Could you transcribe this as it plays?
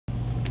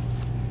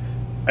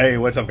Hey,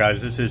 what's up,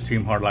 guys? This is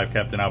Team Hard Life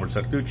Captain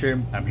Alberto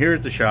Zertuche. I'm here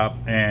at the shop,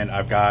 and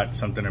I've got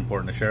something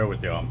important to share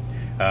with y'all.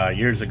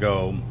 Years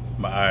ago,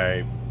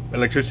 my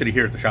electricity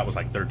here at the shop was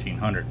like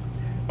 $1,300.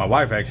 My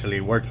wife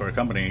actually works for a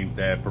company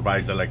that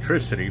provides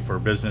electricity for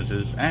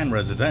businesses and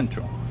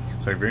residential.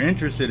 So if you're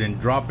interested in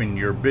dropping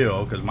your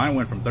bill, because mine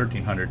went from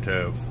 $1,300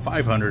 to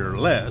 $500 or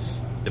less,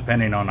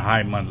 depending on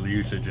high monthly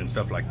usage and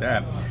stuff like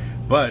that,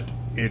 but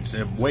it's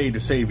a way to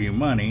save you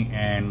money,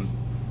 and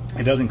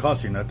it doesn't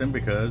cost you nothing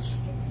because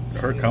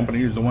her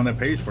company is the one that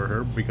pays for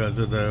her because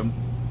of the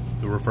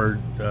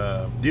referred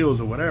deals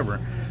or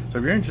whatever. So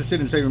if you're interested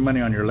in saving money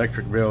on your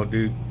electric bill,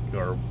 dude,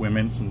 or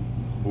women,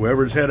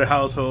 whoever's head of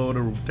household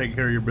or take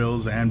care of your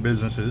bills and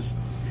businesses,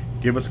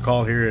 give us a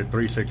call here at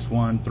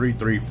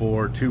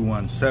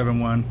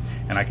 361-334-2171,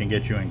 and I can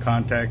get you in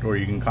contact, or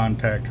you can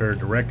contact her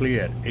directly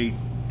at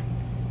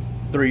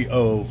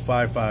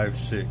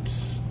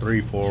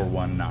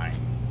 830-556-3419.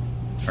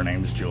 Her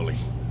name is Julie.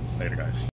 Later, guys.